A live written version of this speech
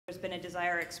been a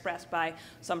desire expressed by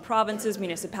some provinces,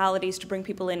 municipalities to bring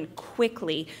people in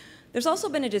quickly. There's also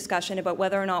been a discussion about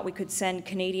whether or not we could send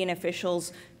Canadian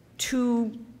officials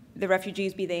to the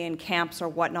refugees, be they in camps or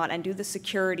whatnot, and do the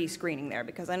security screening there,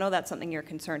 because I know that's something you're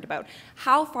concerned about.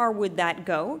 How far would that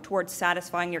go towards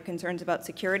satisfying your concerns about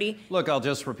security? Look, I'll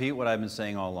just repeat what I've been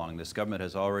saying all along. This government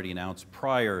has already announced,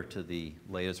 prior to the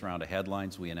latest round of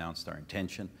headlines, we announced our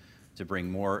intention to bring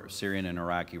more Syrian and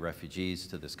Iraqi refugees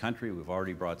to this country. We've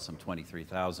already brought some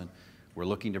 23,000. We're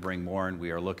looking to bring more, and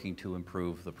we are looking to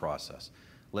improve the process.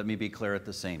 Let me be clear at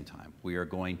the same time. We are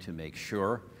going to make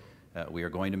sure that we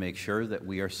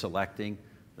are selecting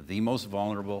the most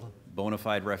vulnerable, bona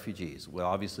fide refugees, well,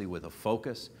 obviously with a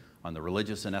focus on the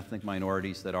religious and ethnic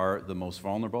minorities that are the most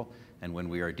vulnerable. And when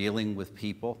we are dealing with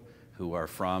people who are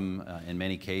from, in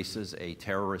many cases, a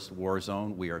terrorist war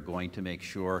zone, we are going to make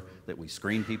sure that we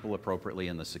screen people appropriately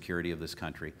and the security of this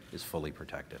country is fully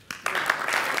protected.